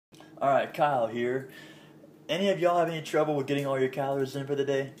Alright, Kyle here. Any of y'all have any trouble with getting all your calories in for the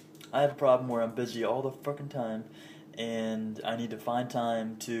day? I have a problem where I'm busy all the fucking time, and I need to find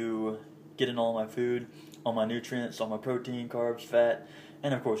time to get in all my food, all my nutrients, all my protein, carbs, fat,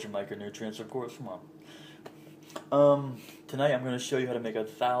 and of course your micronutrients, of course, come on. Tonight I'm going to show you how to make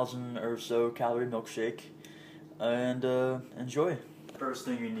 1,000 or so calorie milkshake, and enjoy. First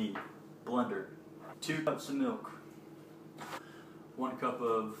thing you need, blender, 2 cups of milk, 1 cup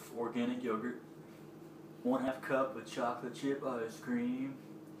of organic yogurt, 1/2 cup of chocolate chip ice cream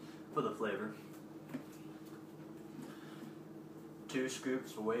for the flavor, 2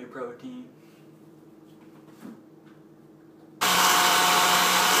 scoops of whey protein,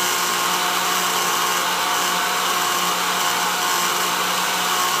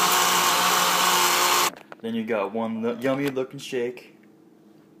 then you got one yummy looking shake.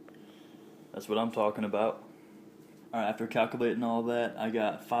 That's what I'm talking about. Alright, after calculating all that, I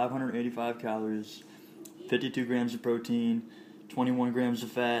got 585 calories, 52 grams of protein, 21 grams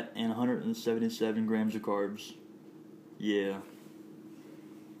of fat, and 177 grams of carbs. Yeah.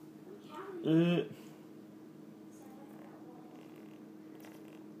 And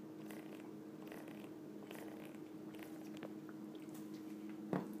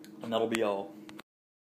that'll be all.